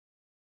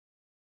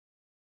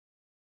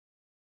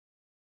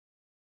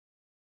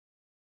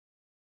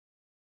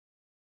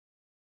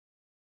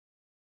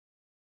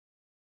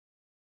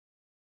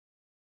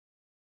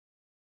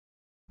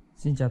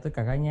Xin chào tất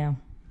cả các anh em.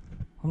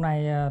 Hôm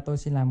nay tôi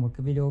xin làm một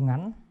cái video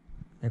ngắn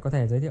để có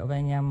thể giới thiệu với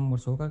anh em một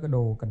số các cái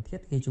đồ cần thiết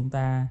khi chúng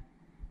ta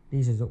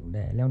đi sử dụng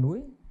để leo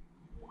núi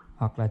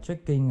hoặc là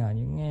trekking ở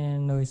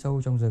những nơi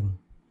sâu trong rừng.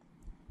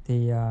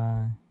 Thì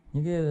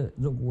những cái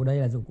dụng cụ đây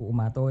là dụng cụ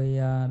mà tôi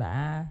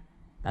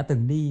đã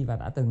từng đi và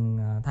đã từng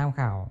tham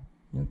khảo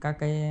những các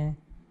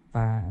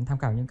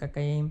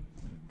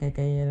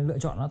cái lựa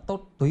chọn nó tối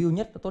ưu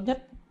nhất, tốt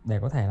nhất để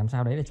có thể làm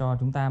sao đấy để cho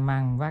chúng ta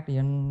mang vác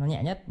đi nó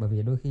nhẹ nhất. Bởi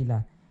vì đôi khi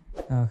là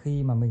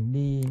khi mà mình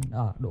đi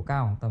ở độ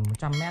cao khoảng tầm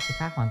 100 m thì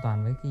khác hoàn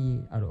toàn với khi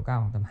ở độ cao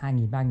khoảng tầm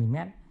 2.000-3.000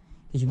 m.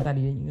 Khi chúng ta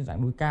đi những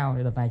dạng núi cao,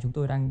 thì đợt này chúng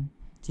tôi đang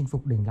chinh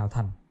phục đỉnh Lào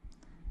Thần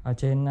ở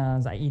trên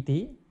dãy Y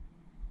Tý.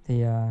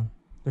 Thì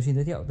tôi xin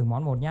giới thiệu từng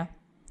món một nhé.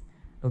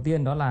 Đầu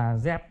tiên đó là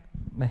dép.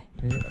 Đây,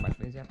 các bạn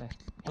thấy dép đây.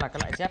 Đó là cái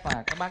loại dép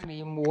mà các bác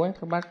đi mua ấy,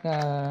 các bác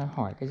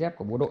hỏi cái dép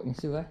của bộ đội ngày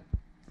xưa ấy.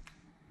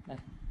 Đây,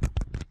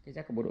 cái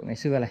dép của bộ đội ngày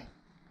xưa này.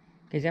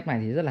 Cái dép này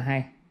thì rất là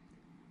hay.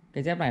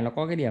 Cái dép này nó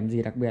có cái điểm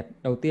gì đặc biệt?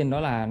 Đầu tiên đó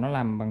là nó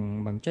làm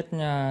bằng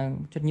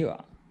chất nhựa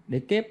đế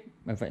kép,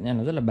 bởi vậy nên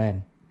nó rất là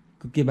bền,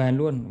 cực kỳ bền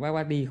luôn. Các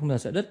bác đi không bao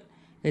giờ sợ đứt.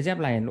 Cái dép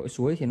này lội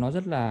suối thì nó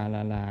rất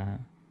là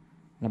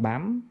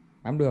bám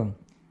đường.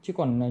 Chứ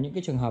còn những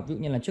cái trường hợp ví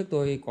dụ như là trước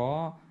tôi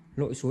có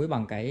lội suối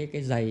bằng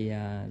cái giày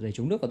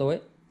chống nước của tôi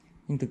ấy,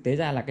 nhưng thực tế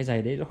ra là cái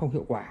giày đấy nó không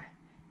hiệu quả.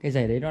 Cái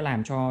giày đấy nó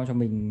làm cho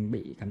mình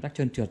bị cảm giác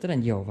trơn trượt rất là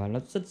nhiều và nó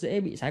rất dễ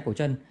bị sái cổ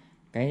chân.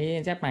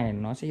 Cái dép này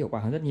nó sẽ hiệu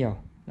quả hơn rất nhiều,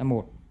 là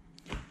một.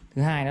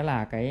 Thứ hai đó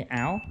là cái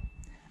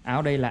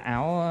áo đây là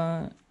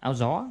áo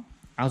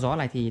gió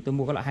này thì tôi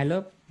mua cái loại 2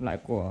 lớp, loại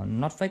của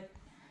North Face.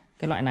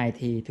 Cái loại này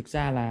thì thực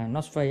ra là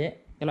North Face ấy,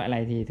 cái loại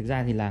này thì thực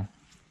ra thì là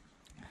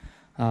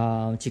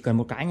chỉ cần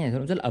một cái này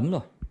thôi rất là ấm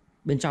rồi.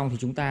 Bên trong thì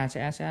chúng ta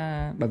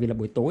sẽ bởi vì là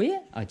buổi tối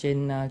ấy, ở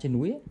trên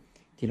núi ấy,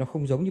 thì nó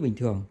không giống như bình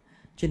thường.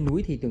 Trên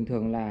núi thì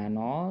thường là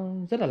nó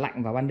rất là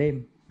lạnh vào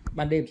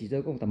ban đêm chỉ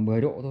rơi có tầm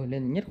 10 độ thôi,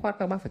 nên nhất khoát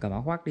các bác phải cầm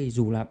áo khoác đi,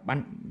 dù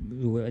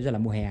bây giờ là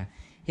mùa hè.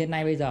 Hiện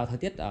nay bây giờ thời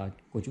tiết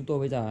của chúng tôi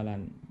bây giờ là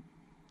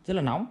rất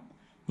là nóng,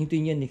 nhưng tuy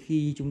nhiên thì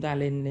khi chúng ta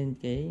lên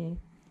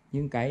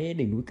những cái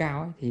đỉnh núi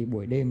cao ấy, thì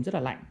buổi đêm rất là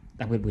lạnh,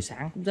 đặc biệt buổi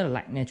sáng cũng rất là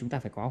lạnh, nên chúng ta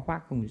phải có áo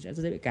khoác, không thì sẽ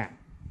rất dễ bị cảm.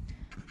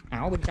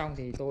 Áo bên trong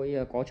thì tôi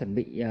có chuẩn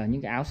bị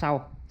những cái áo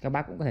sau, các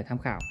bác cũng có thể tham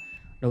khảo.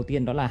 Đầu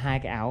tiên đó là 2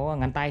 cái áo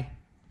ngắn tay.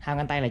 2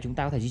 ngắn tay là chúng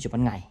ta có thể di chuyển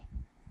ban ngày,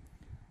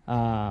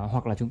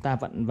 hoặc là chúng ta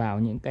vận vào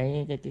những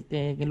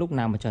cái lúc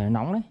nào mà trời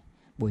nóng đấy,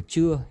 buổi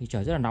trưa thì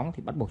trời rất là nóng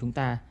thì bắt buộc chúng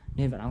ta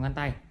nên vận áo ngắn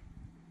tay.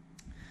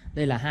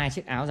 Đây là 2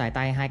 chiếc áo dài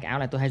tay. 2 cái áo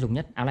này tôi hay dùng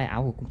nhất. Áo này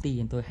áo của công ty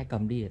nên tôi hay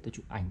cầm đi để tôi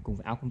chụp ảnh cùng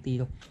với áo công ty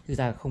thôi. Thực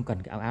ra không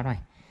cần cái áo này,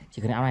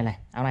 chỉ cần áo này.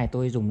 Áo này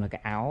tôi dùng là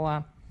cái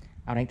áo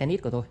đánh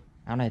tennis của tôi.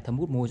 Áo này thấm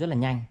hút mồ hôi rất là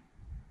nhanh,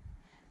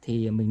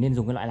 thì mình nên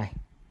dùng cái loại này.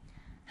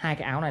 2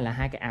 cái áo này là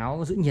 2 cái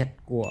áo giữ nhiệt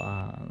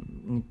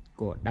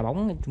của đá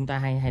bóng chúng ta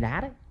hay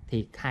đá đấy.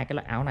 Thì 2 cái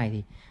loại áo này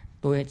thì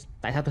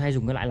tại sao tôi hay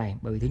dùng cái loại này?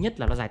 Bởi vì thứ nhất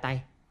là nó dài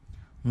tay,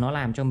 nó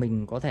làm cho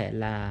mình có thể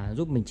là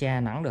giúp mình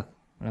che nắng được,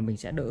 là mình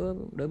sẽ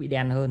đỡ bị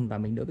đen hơn và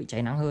mình đỡ bị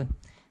cháy nắng hơn.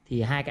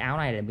 Thì 2 cái áo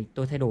này để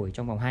tôi thay đổi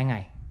trong vòng 2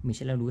 ngày, mình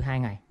sẽ leo núi 2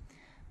 ngày.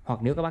 Hoặc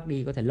nếu các bác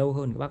đi có thể lâu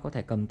hơn, các bác có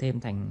thể cầm thêm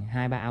thành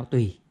 2-3 áo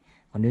tùy.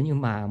 Còn nếu như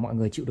mà mọi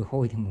người chịu được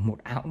hôi thì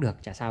một áo cũng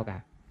được, chả sao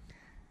cả.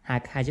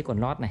 2 chiếc quần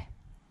lót này,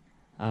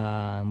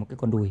 một cái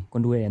quần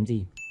đùi để làm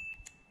gì?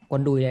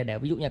 Quần đùi này để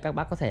ví dụ như các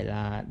bác có thể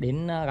là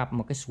đến gặp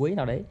một cái suối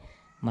nào đấy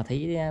mà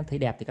thấy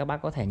đẹp thì các bác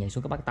có thể nhảy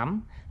xuống các bác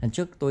tắm. Lần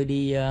trước tôi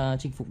đi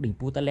chinh phục đỉnh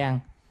Leng,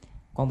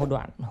 có một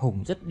đoạn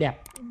hủng rất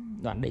đẹp,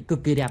 đoạn đấy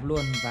cực kỳ đẹp luôn,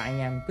 và anh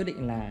em quyết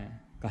định là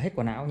cởi hết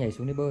quần áo nhảy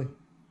xuống để bơi.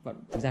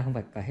 Thực ra không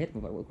phải cởi hết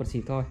mà mỗi quần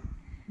xịt thôi.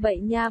 Vậy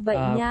nha.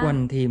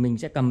 Quần thì mình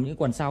sẽ cầm những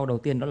quần sau. Đầu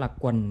tiên đó là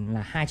quần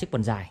là 2 chiếc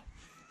quần dài.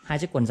 2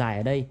 chiếc quần dài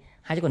ở đây.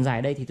 2 chiếc quần dài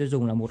ở đây thì tôi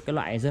dùng là một cái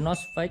loại The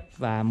North Face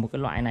và một cái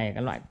loại này,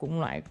 cái loại cũng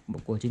loại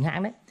của chính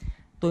hãng đấy.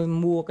 Tôi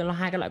mua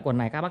 2 cái loại quần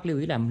này, các bác lưu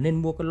ý là nên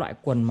mua cái loại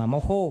quần mà mau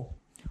khô.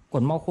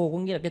 Quần mau khô có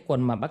nghĩa là cái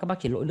quần mà các bác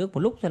chỉ lội nước một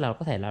lúc thôi là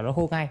có thể là nó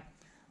khô ngay.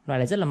 Loại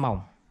này rất là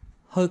mỏng,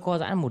 hơi co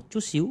giãn một chút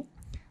xíu.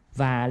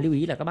 Và lưu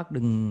ý là các bác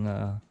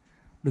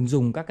đừng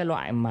dùng các cái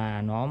loại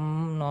mà nó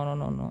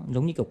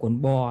giống như kiểu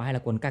quần bò hay là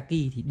quần kaki,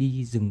 thì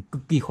đi rừng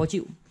cực kỳ khó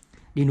chịu,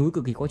 đi núi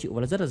cực kỳ khó chịu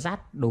và nó rất là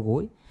rát đầu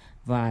gối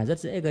và rất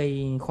dễ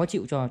gây khó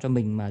chịu cho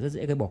mình, mà rất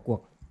dễ gây bỏ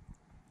cuộc.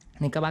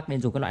 Nên các bác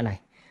nên dùng cái loại này.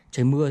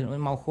 Trời mưa thì nó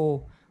mau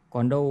khô,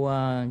 còn đâu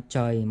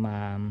trời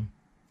mà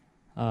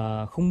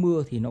không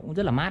mưa thì nó cũng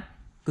rất là mát,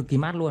 cực kỳ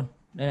mát luôn.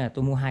 Đây là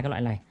tôi mua 2 cái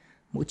loại này,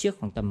 mỗi chiếc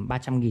khoảng tầm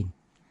 300.000.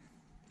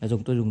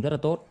 Tôi dùng rất là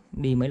tốt,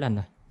 đi mấy lần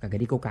rồi, cả cái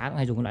đi câu cá cũng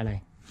hay dùng cái loại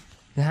này.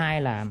 Thứ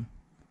hai là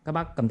các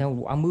bác cầm theo một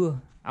bộ áo mưa.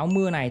 Áo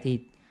mưa này thì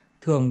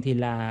thường thì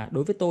là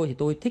đối với tôi thì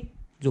tôi thích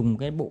dùng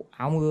cái bộ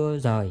áo mưa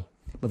rời.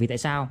 Bởi vì tại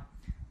sao?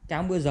 Cái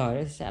áo mưa rời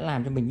ấy sẽ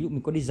làm cho mình, ví dụ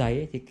mình có đi giày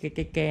ấy,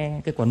 thì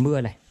cái quần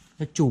mưa này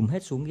nó trùm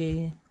hết xuống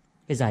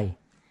cái giày,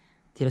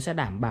 thì nó sẽ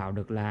đảm bảo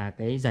được là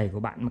cái giày của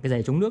bạn, mà cái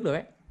giày chống nước được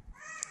ấy,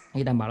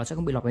 thì đảm bảo nó sẽ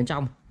không bị lọt bên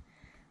trong.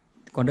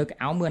 Còn đây cái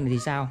áo mưa này thì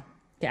sao?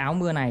 Cái áo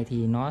mưa này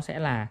thì nó sẽ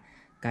là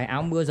cái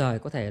áo mưa rời,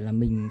 có thể là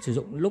mình sử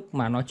dụng lúc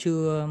mà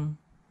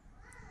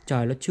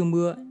trời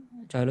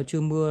nó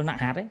chưa mưa nặng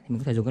hạt ấy, thì mình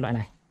có thể dùng cái loại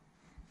này.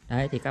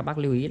 Đấy thì các bác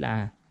lưu ý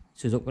là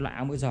sử dụng cái loại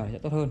áo mỗi giờ sẽ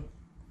tốt hơn.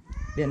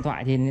 Điện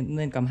thoại thì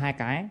nên cầm hai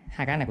cái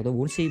này của tôi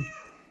 4 sim.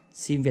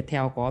 Sim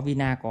Viettel có,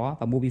 Vina có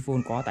và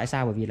Mobifone có. Tại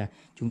sao? Bởi vì là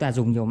chúng ta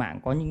dùng nhiều mạng,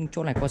 có những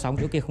chỗ này có sóng,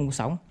 chỗ kia không có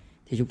sóng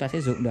thì chúng ta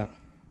sẽ dùng được.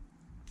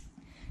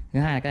 Thứ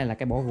hai là cái này là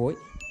cái bó gối.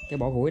 Cái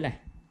bó gối này,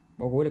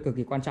 bó gối là cực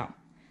kỳ quan trọng.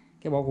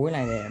 Cái bó gối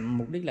này để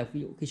mục đích là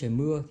ví dụ khi trời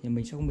mưa thì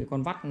mình sẽ không bị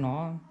con vắt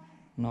nó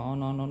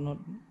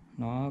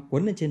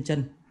quấn lên trên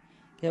chân.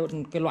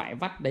 Cái loại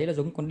vắt đấy là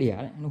giống con đỉa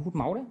đấy, nó hút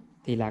máu đấy,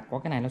 thì là có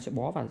cái này nó sẽ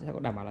bó và sẽ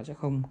đảm bảo là sẽ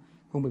không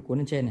bị cuốn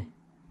lên trên này.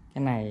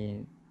 Cái này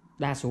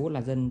đa số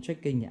là dân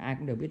trekking thì ai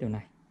cũng đều biết điều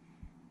này.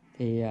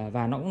 Thì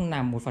và nó cũng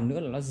làm một phần nữa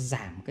là nó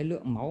giảm cái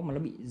lượng máu mà nó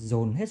bị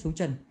dồn hết xuống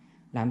chân,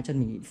 làm cho chân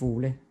mình bị phù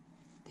lên.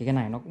 Thì cái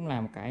này nó cũng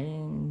là một cái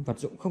vật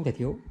dụng không thể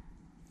thiếu.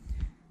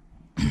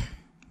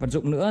 Vật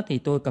dụng nữa thì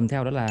tôi cầm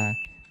theo đó là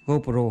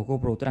GoPro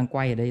tôi đang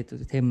quay ở đây, tôi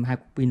thêm 2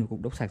 cục pin và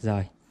cục đốc sạc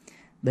rời.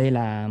 Đây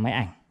là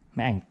máy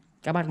ảnh.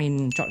 Các bác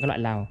nên chọn cái loại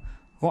nào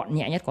gọn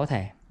nhẹ nhất có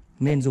thể,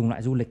 nên dùng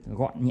loại du lịch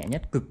gọn nhẹ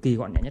nhất, cực kỳ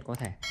gọn nhẹ nhất có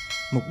thể.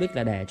 Mục đích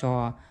là để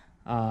cho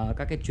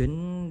các cái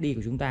chuyến đi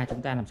của chúng ta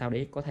làm sao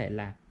đấy có thể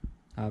là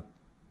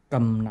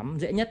cầm nắm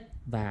dễ nhất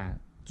và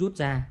rút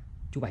ra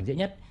chụp ảnh dễ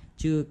nhất.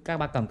 Chứ các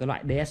bác cầm cái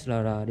loại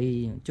DSLR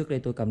đi, trước đây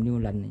tôi cầm như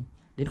lần ấy,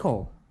 đến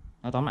khổ.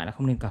 Nó tóm lại là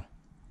không nên cầm.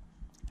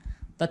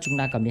 Tất chúng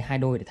ta cầm đi 2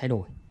 đôi để thay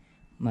đổi.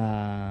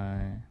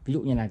 Mà ví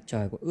dụ như là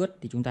trời có ướt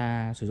thì chúng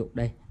ta sử dụng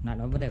đây, là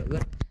nó vấn đề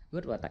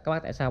ướt và các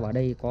bác tại sao vào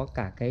đây có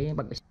cả cái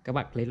các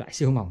bác lấy loại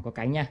siêu mỏng có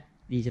cánh nha,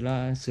 đi cho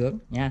nó sướng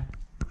nha.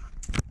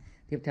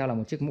 Tiếp theo là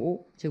một chiếc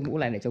mũ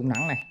này để chống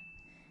nắng này,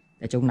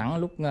 để chống nắng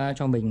lúc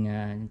cho mình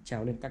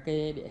trèo lên các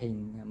cái địa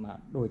hình mà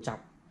đồi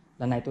chọc.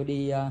 Lần này tôi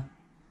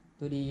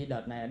đi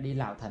đợt này đi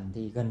Lào Thần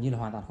thì gần như là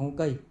hoàn toàn không có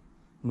cây,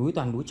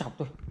 toàn núi chọc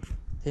thôi,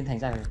 nên thành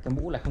ra cái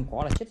mũ lại không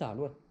có là chết dở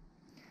luôn.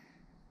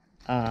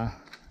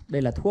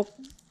 Đây là thuốc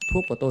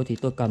của tôi thì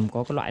tôi cầm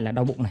có cái loại là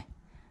đau bụng này,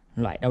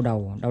 loại đau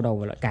đầu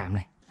và loại cảm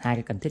này, hai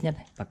cái cần thiết nhất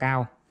này, và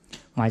cao.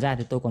 Ngoài ra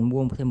thì tôi còn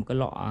mua thêm một cái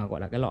lọ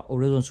gọi là cái lọ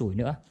orezon sủi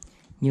nữa,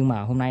 nhưng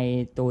mà hôm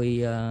nay tôi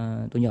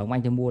nhờ ông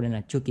anh tôi mua nên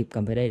là chưa kịp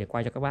cầm về đây để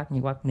quay cho các bác,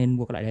 nhưng các bác nên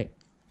mua cái loại đấy.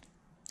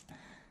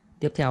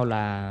 Tiếp theo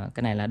là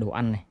cái này là đồ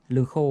ăn này,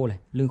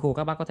 lương khô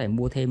các bác có thể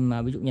mua thêm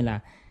ví dụ như là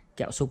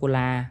kẹo sô cô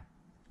la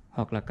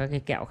hoặc là các cái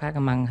kẹo khác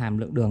mang hàm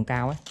lượng đường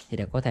cao ấy, thì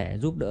để có thể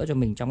giúp đỡ cho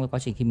mình trong cái quá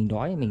trình khi mình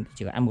đói, mình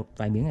chỉ cần ăn một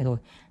vài miếng này thôi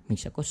mình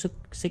sẽ có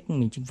sức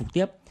mình chinh phục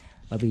tiếp.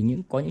 Bởi vì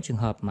có những trường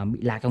hợp mà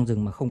bị lạc trong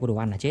rừng mà không có đồ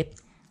ăn là chết,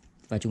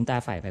 và chúng ta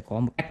phải có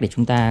một cách để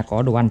chúng ta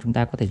có đồ ăn, chúng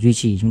ta có thể duy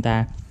trì, chúng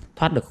ta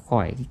thoát được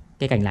khỏi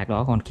cái cảnh lạc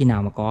đó. Còn khi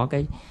nào mà có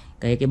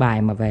cái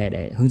bài mà về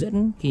để hướng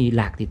dẫn khi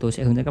lạc thì tôi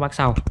sẽ hướng dẫn các bác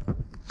sau.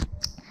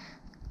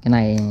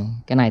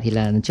 Cái này thì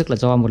là trước là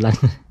do một lần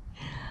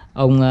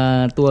ông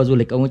tour du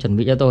lịch ông ấy chuẩn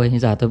bị cho tôi,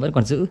 giờ tôi vẫn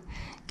còn giữ.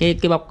 Cái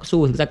bọc cao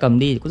su thực ra cầm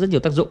đi có rất nhiều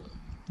tác dụng.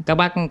 Các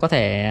bác có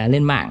thể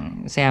lên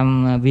mạng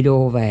xem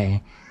video về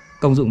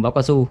công dụng bọc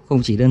cao su,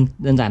 không chỉ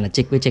đơn giản là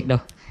trịch với trịch đâu.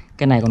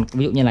 Cái này còn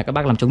ví dụ như là các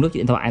bác làm chống nước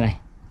điện thoại này,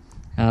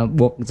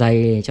 buộc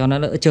giày cho nó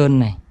đỡ trơn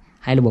này,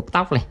 hay là buộc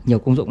tóc này, nhiều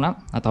công dụng lắm.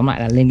 Tóm lại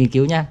là lên nghiên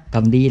cứu nhá,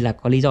 cầm đi là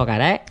có lý do cả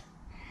đấy.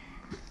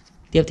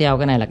 Tiếp theo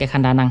cái này là cái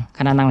khăn đa năng.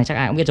 Khăn đa năng này chắc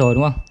ai cũng biết rồi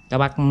đúng không? Các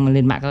bác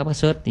lên mạng các bác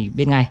search thì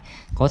biết ngay.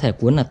 Có thể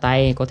cuốn ở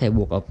tay, có thể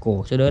buộc ở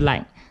cổ cho đỡ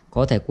lạnh,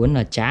 có thể cuốn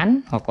ở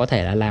trán, hoặc có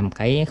thể là làm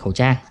cái khẩu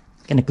trang.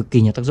 Cái này cực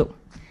kỳ nhiều tác dụng.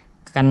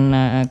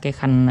 Cái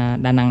khăn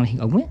đa năng hình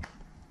ống ấy.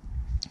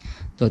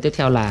 Rồi tiếp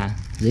theo là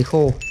giấy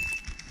khô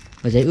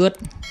và giấy ướt.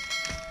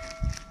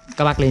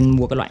 Các bác lên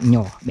mua cái loại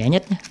nhỏ bé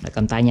nhất nhé, để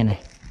cầm tay như này,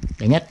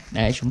 bé nhất.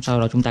 Đấy, sau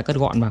đó chúng ta cất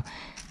gọn vào.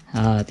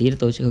 Tí nữa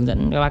tôi sẽ hướng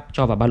dẫn các bác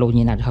cho vào ba lô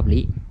như nào cho hợp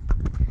lý.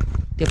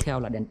 Tiếp theo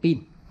là đèn pin.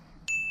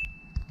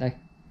 Đây,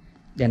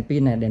 đèn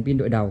pin này, đèn pin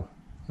đội đầu.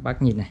 Các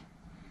bác nhìn này,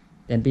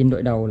 đèn pin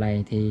đội đầu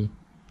này thì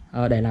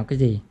để làm cái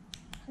gì?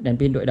 Đèn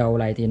pin đội đầu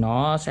này thì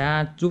nó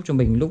sẽ giúp cho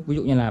mình lúc ví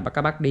dụ như là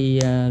các bác đi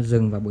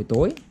rừng vào buổi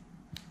tối,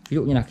 ví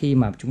dụ như là khi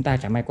mà chúng ta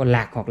chẳng may có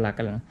lạc, hoặc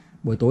là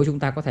buổi tối chúng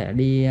ta có thể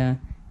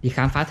đi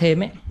khám phá thêm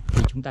ấy,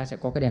 thì chúng ta sẽ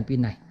có cái đèn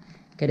pin này.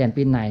 Cái đèn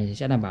pin này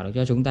sẽ đảm bảo được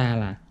cho chúng ta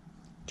là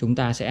chúng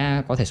ta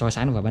sẽ có thể soi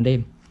sáng được vào ban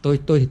đêm. Tôi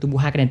thì tôi mua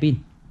 2 cái đèn pin.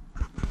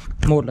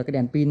 Một là cái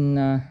đèn pin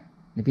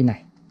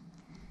này,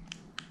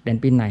 đèn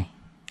pin này.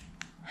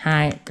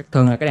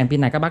 Thường là cái đèn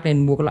pin này các bác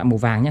nên mua cái loại màu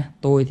vàng nhá.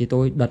 Tôi thì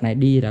đợt này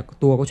đi là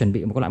tour có chuẩn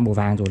bị một cái loại màu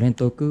vàng rồi, nên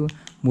tôi cứ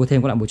mua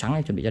thêm cái loại màu trắng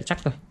này chuẩn bị cho chắc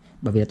thôi.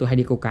 Bởi vì tôi hay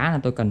đi câu cá là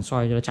tôi cần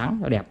soi cho nó trắng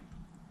cho đẹp.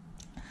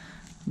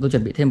 Tôi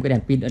chuẩn bị thêm một cái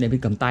đèn pin nữa, đèn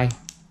pin cầm tay.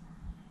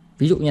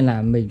 Ví dụ như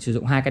là mình sử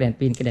dụng 2 cái đèn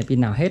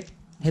pin nào hết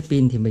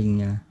pin thì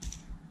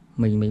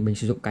mình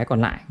sử dụng cái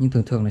còn lại, nhưng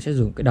thường là sẽ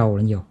dùng cái đầu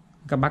là nhiều.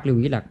 Các bác lưu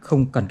ý là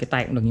không cần cái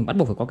tay cũng được, nhưng bắt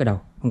buộc phải có cái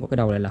đầu. Không có cái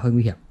đầu này là hơi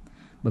nguy hiểm,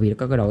 bởi vì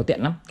cái đầu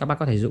tiện lắm. Các bác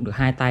có thể dùng được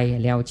 2 tay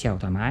leo trèo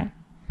thoải mái.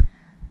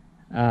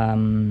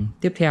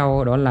 Tiếp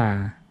theo đó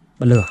là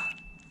bật lửa.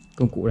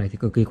 Công cụ này thì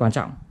cực kỳ quan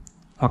trọng.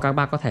 Hoặc các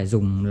bác có thể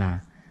dùng là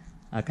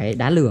cái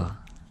đá lửa.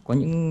 Có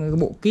những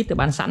bộ kit được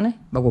bán sẵn đấy,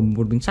 bao gồm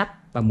một miếng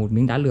sắt và một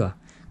miếng đá lửa.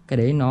 Cái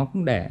đấy nó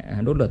cũng để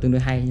đốt lửa tương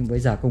đối hay, nhưng bây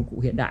giờ công cụ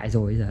hiện đại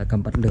rồi, giờ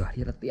cầm bật lửa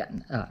thì là tiện.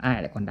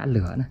 Ai lại còn đá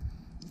lửa nữa.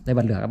 Đây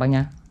bật lửa các bác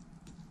nhá.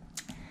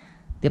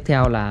 Tiếp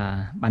theo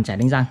là bàn chải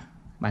đánh răng.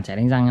 Bàn chải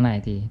đánh răng cái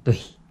này thì tùy,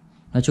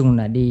 nói chung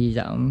là đi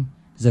dạo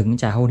rừng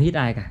chả hôn hít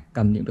ai cả,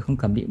 cầm điểm được không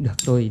cầm điểm được.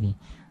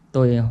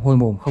 Tôi hôi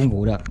mồm không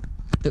ngủ được,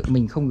 tự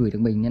mình không gửi được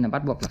mình, nên là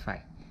bắt buộc là phải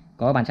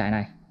có bàn chải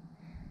này.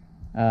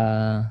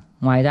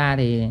 Ngoài ra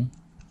thì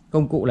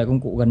công cụ là công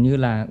cụ gần như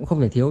là cũng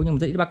không thể thiếu, nhưng mà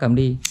rất ít bác cầm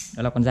đi,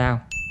 đó là con dao.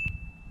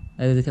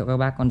 Đây, giới thiệu các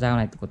bác con dao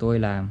này của tôi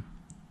là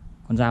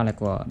con dao này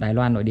của Đài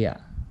Loan nội địa,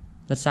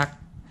 rất sắc.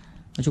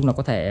 Nói chung là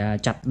có thể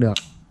chặt được,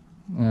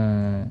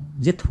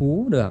 giết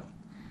thú được,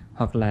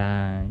 hoặc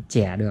là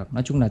chẻ được,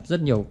 nói chung là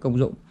rất nhiều công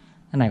dụng.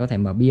 Cái này có thể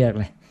mở bia được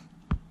này.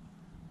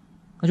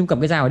 Nói chung cầm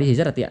cái dao đi thì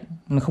rất là tiện,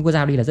 không có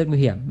dao đi là rất nguy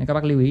hiểm, nên các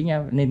bác lưu ý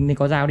nha, nên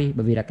có dao đi,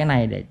 bởi vì là cái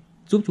này để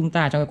giúp chúng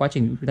ta trong cái quá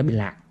trình chúng ta bị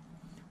lạc,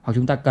 hoặc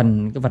chúng ta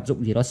cần cái vật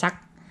dụng gì đó sắc.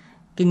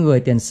 Cái người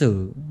tiền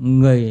sử,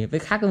 người với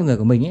khác với người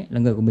của mình ấy, là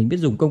người của mình biết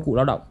dùng công cụ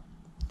lao động.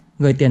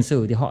 Người tiền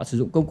sử thì họ sử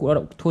dụng công cụ lao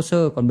động thô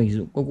sơ, còn mình sử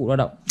dụng công cụ lao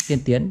động tiên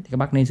tiến, thì các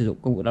bác nên sử dụng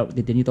công cụ lao động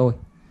tiên tiến như tôi,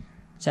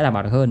 sẽ đảm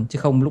bảo được hơn. Chứ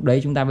không lúc đấy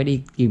chúng ta mới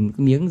đi tìm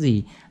cái miếng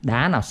gì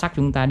đá nào sắc,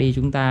 chúng ta đi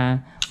chúng ta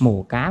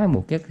mổ cá với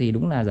mổ kiếc thì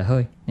đúng là dở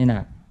hơi,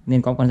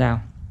 nên có con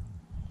dao.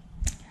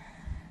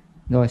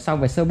 Rồi xong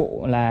về sơ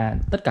bộ là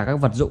tất cả các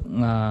vật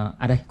dụng.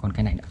 Đây còn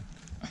cái này nữa,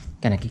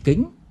 cái này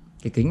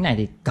cái kính này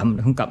thì cầm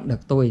không cầm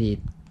được, tôi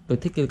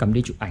thích cái cầm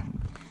đi chụp ảnh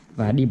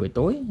và đi buổi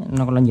tối,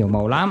 nó còn là nhiều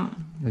màu lắm.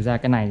 Thực ra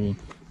cái này thì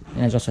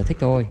là do sở thích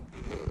thôi,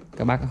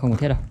 các bác không cần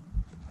thiết đâu.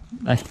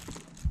 Đây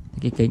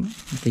cái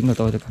kính của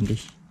tôi cầm đi.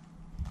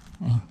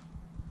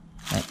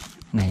 Đấy,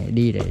 này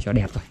đi để cho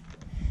đẹp thôi,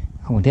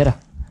 không cần thiết đâu.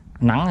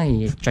 Nắng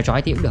thì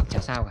chói thì cũng được, chả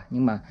sao cả,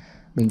 nhưng mà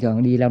bình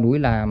thường đi leo núi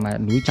là mà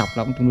núi chọc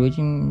là cũng tương đối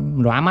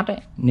lóa mắt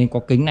đấy, nên có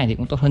kính này thì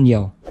cũng tốt hơn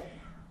nhiều.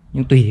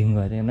 Nhưng tùy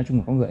người thì nói chung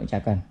là có người cũng chả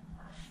cần.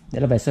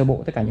 Đấy là về sơ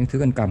bộ tất cả những thứ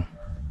cần cầm.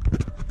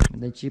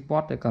 Đây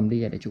tripod tôi cầm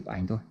đi để chụp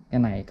ảnh thôi, cái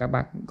này các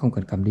bác không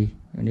cần cầm đi,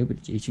 nếu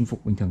chỉ chinh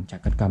phục bình thường chả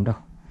cần cầm đâu.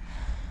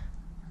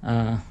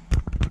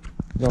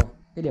 Rồi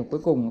cái điểm cuối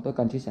cùng tôi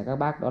cần chia sẻ các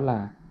bác đó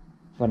là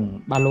phần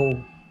ba lô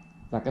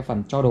và cái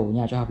phần cho đồ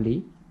nhà cho hợp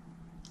lý.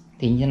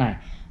 Thì như thế này,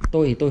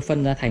 tôi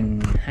phân ra thành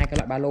hai cái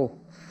loại ba lô.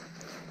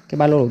 Cái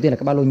ba lô đầu tiên là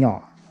cái ba lô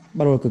nhỏ,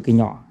 ba lô cực kỳ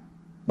nhỏ.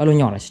 Ba lô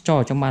nhỏ là sẽ cho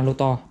ở trong ba lô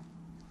to,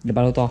 để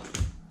ba lô to.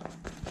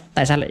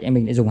 Tại sao lại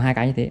mình lại dùng hai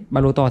cái như thế?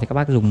 Ba lô to thì các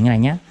bác dùng như này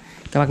nhé.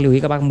 Các bác lưu ý,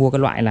 các bác mua cái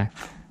loại là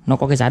nó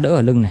có cái giá đỡ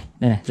ở lưng này,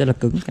 đây này, rất là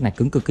cứng, cái này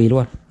cứng cực kỳ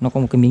luôn. Nó có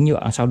một cái miếng nhựa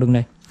ở sau lưng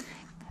đây,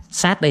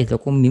 sát đây nó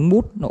có một miếng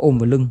mút, nó ôm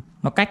vào lưng,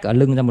 nó cách ở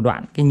lưng ra một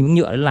đoạn. Cái miếng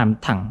nhựa nó làm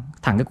thẳng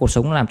cái cột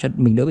sống, nó làm cho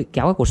mình đỡ bị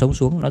kéo cái cột sống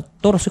xuống, nó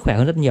tốt cho sức khỏe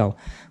hơn rất nhiều.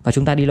 Và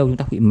chúng ta đi lâu chúng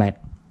ta bị mệt.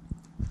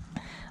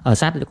 Ở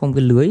sát có một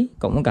cái lưới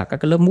cộng với cả các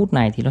cái lớp mút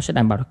này thì nó sẽ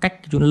đảm bảo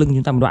cách lưng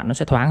chúng ta một đoạn, nó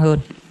sẽ thoáng hơn.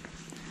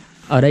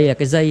 Ở đây là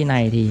cái dây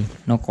này thì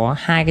nó có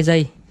hai cái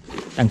dây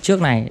đằng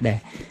trước này để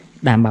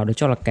đảm bảo được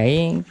cho là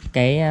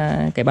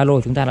cái ba lô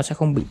của chúng ta nó sẽ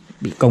không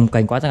bị cồng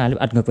kềnh quá ra,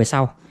 ật ngược về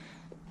sau.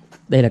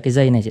 Đây là cái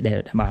dây này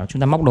để đảm bảo chúng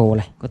ta móc đồ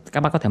này,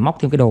 các bác có thể móc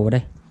thêm cái đồ vào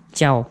đây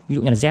treo, ví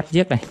dụ như là dép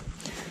giếc này.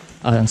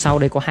 Ở đằng sau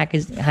đây có hai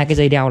cái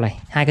dây đeo này,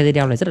 hai cái dây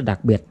đeo này rất là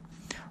đặc biệt,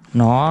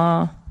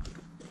 nó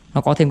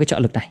có thêm cái trợ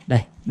lực này,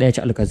 đây là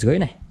trợ lực ở dưới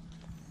này,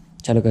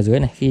 trợ lực ở dưới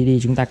này. Khi đi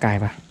chúng ta cài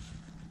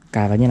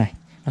vào như này,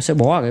 nó sẽ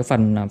bó ở cái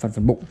phần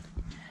bụng,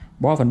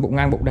 bó ở phần bụng,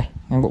 ngang bụng đây,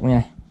 ngang bụng như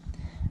này.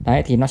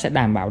 Đấy thì nó sẽ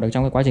đảm bảo được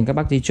trong cái quá trình các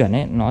bác di chuyển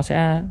ấy, nó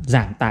sẽ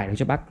giảm tải được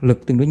cho bác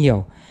lực tương đối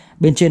nhiều.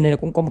 Bên trên đây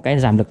cũng có một cái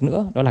giảm lực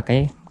nữa, đó là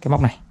cái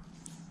móc này,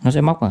 nó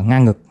sẽ móc ở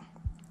ngang ngực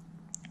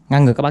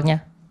các bác nhé.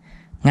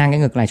 Ngang cái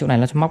ngực này, chỗ này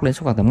nó sẽ móc lên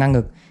khoảng tầm ngang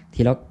ngực,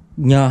 thì nó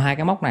nhờ hai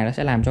cái móc này nó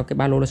sẽ làm cho cái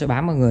ba lô nó sẽ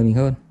bám vào người mình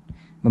hơn,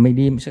 và mình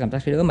đi mình sẽ cảm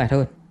giác đỡ mệt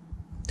hơn.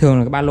 Thường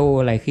là cái ba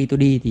lô này khi tôi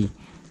đi thì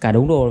cả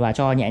đống đồ và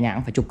cho nhẹ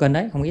nhàng phải chục cân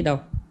đấy, không ít đâu,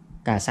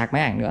 cả sạc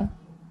máy ảnh nữa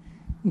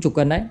cũng chục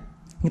cân đấy.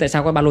 Nhưng tại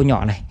sao cái ba lô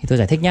nhỏ này thì tôi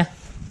giải thích nhá.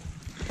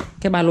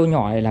 Cái ba lô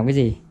nhỏ này làm cái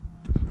gì?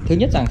 Thứ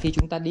nhất rằng khi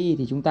chúng ta đi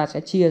thì chúng ta sẽ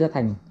chia ra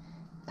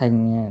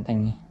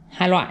thành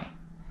hai loại.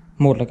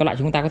 Một là cái loại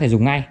chúng ta có thể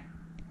dùng ngay,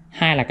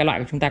 hai là cái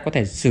loại chúng ta có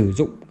thể sử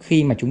dụng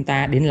khi mà chúng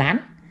ta đến lán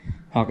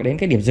hoặc đến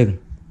cái điểm dừng.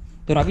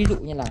 Tôi nói ví dụ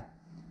như là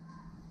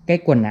cái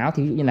quần áo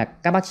thì ví dụ như là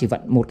các bác chỉ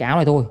vận một cái áo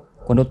này thôi,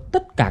 còn đâu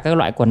tất cả các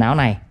loại quần áo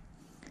này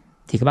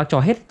thì các bác cho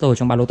hết rồi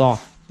trong ba lô to.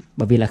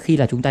 Bởi vì là khi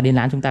là chúng ta đến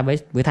lán chúng ta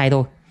với thay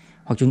thôi,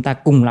 hoặc chúng ta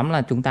cùng lắm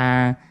là chúng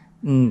ta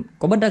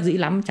có bất đắc dĩ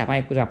lắm chả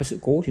may gặp cái sự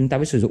cố thì chúng ta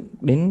mới sử dụng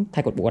đến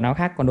thay một bộ quần áo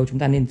khác. Còn đâu chúng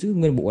ta nên giữ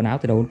nguyên bộ quần áo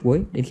từ đầu đến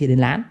cuối, đến khi đến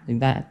lán chúng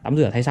ta tắm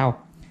rửa thay sau.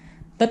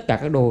 Tất cả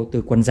các đồ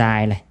từ quần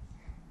dài này,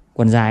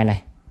 quần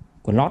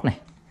lót này,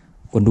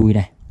 quần đùi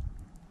này,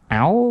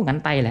 áo ngắn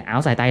tay này,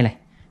 áo dài tay này,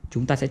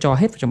 chúng ta sẽ cho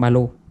hết vào trong ba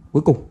lô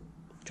cuối cùng,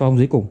 cho ông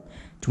dưới cùng.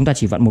 Chúng ta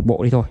chỉ vận một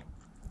bộ đi thôi,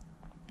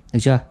 được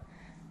chưa?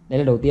 Đấy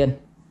là đầu tiên.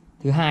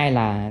 Thứ hai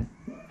là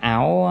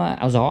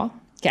áo gió.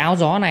 Cái áo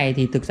gió này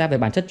thì thực ra về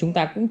bản chất chúng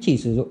ta cũng chỉ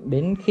sử dụng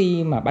đến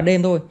khi mà ban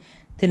đêm thôi.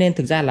 Thế nên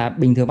thực ra là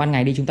bình thường ban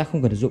ngày đi chúng ta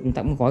không cần sử dụng, chúng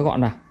ta cũng gói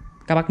gọn vào.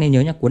 Các bác nên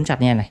nhớ nhá, cuốn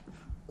chặt như này,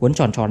 cuốn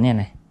tròn tròn như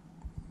này.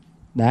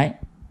 Đấy,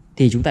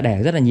 thì chúng ta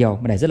để rất là nhiều,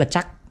 mà để rất là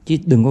chắc, chứ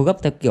đừng có gấp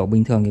theo kiểu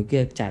bình thường kiểu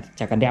kia,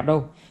 chả cần đẹp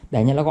đâu,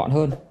 để cho nó gọn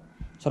hơn.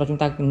 Sau đó chúng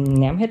ta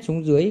ném hết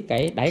xuống dưới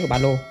cái đáy của ba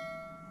lô.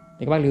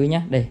 Để các bác lưu ý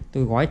nhé. Đây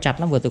tôi gói chặt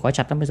lắm, vừa tôi gói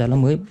chặt lắm, bây giờ nó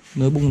mới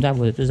bung ra,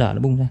 vừa tôi dở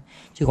nó bung ra,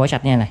 chứ gói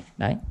chặt như này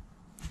đấy,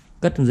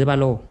 cất dưới ba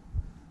lô.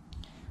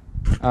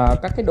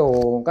 Các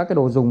cái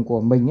đồ dùng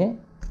của mình ấy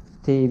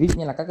thì ví dụ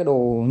như là các cái đồ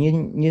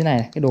như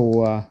này, cái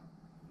đồ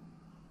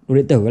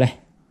điện tử này,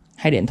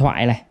 hay điện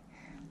thoại này,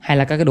 hay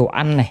là các cái đồ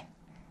ăn này,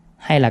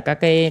 hay là các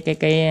cái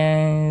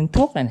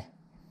thuốc này,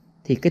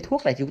 thì cái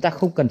thuốc này chúng ta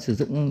không cần sử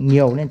dụng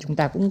nhiều nên chúng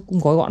ta cũng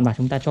gói gọn vào,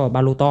 chúng ta cho vào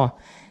ba lô to.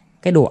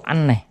 Cái đồ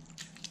ăn này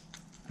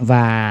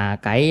và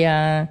cái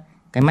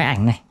máy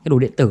ảnh này, cái đồ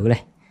điện tử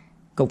này,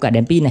 cộng cả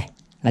đèn pin này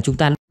là chúng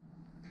ta.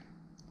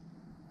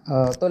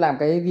 Tôi làm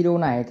cái video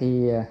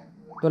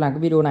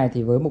này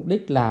thì với mục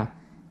đích là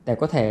để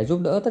có thể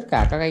giúp đỡ tất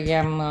cả các anh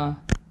em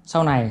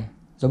sau này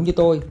giống như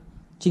tôi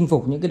chinh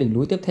phục những cái đỉnh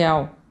núi tiếp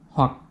theo,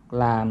 hoặc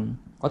là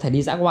có thể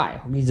đi dã ngoại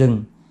hoặc đi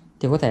rừng,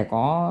 thì có thể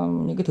có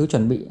những cái thứ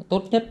chuẩn bị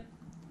tốt nhất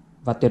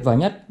và tuyệt vời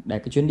nhất để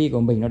cái chuyến đi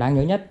của mình nó đáng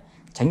nhớ nhất,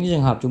 tránh những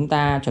trường hợp chúng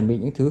ta chuẩn bị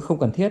những thứ không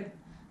cần thiết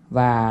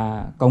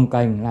và cồng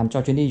kềnh làm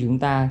cho chuyến đi chúng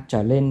ta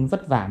trở nên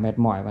vất vả mệt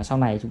mỏi, và sau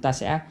này chúng ta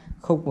sẽ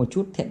không một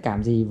chút thiện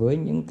cảm gì với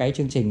những cái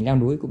chương trình leo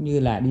núi cũng như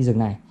là đi rừng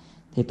này.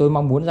 Thì tôi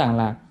mong muốn rằng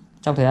là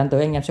trong thời gian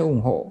tới anh em sẽ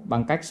ủng hộ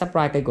bằng cách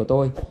subscribe kênh của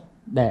tôi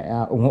để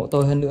ủng hộ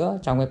tôi hơn nữa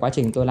trong cái quá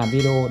trình tôi làm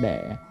video,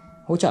 để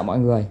hỗ trợ mọi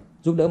người,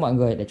 giúp đỡ mọi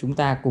người để chúng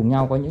ta cùng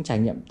nhau có những trải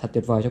nghiệm thật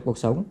tuyệt vời trong cuộc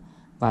sống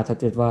và thật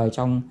tuyệt vời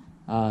trong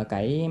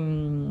cái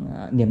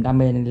niềm đam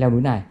mê leo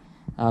núi này.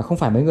 Không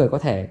phải mấy người có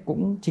thể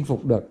cũng chinh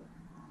phục được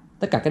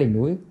tất cả các đỉnh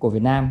núi của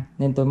Việt Nam,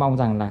 nên tôi mong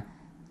rằng là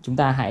chúng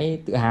ta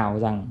hãy tự hào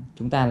rằng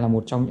chúng ta là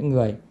một trong những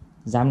người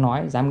dám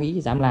nói, dám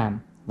nghĩ, dám làm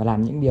và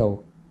làm những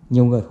điều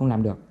nhiều người không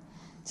làm được.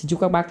 Xin chúc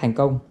các bác thành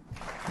công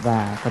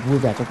và thật vui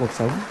vẻ trong cuộc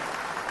sống,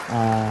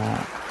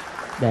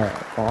 để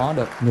có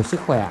được nhiều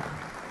sức khỏe,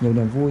 nhiều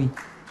niềm vui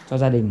cho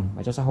gia đình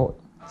và cho xã hội.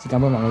 Xin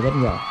cảm ơn mọi người rất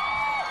nhiều.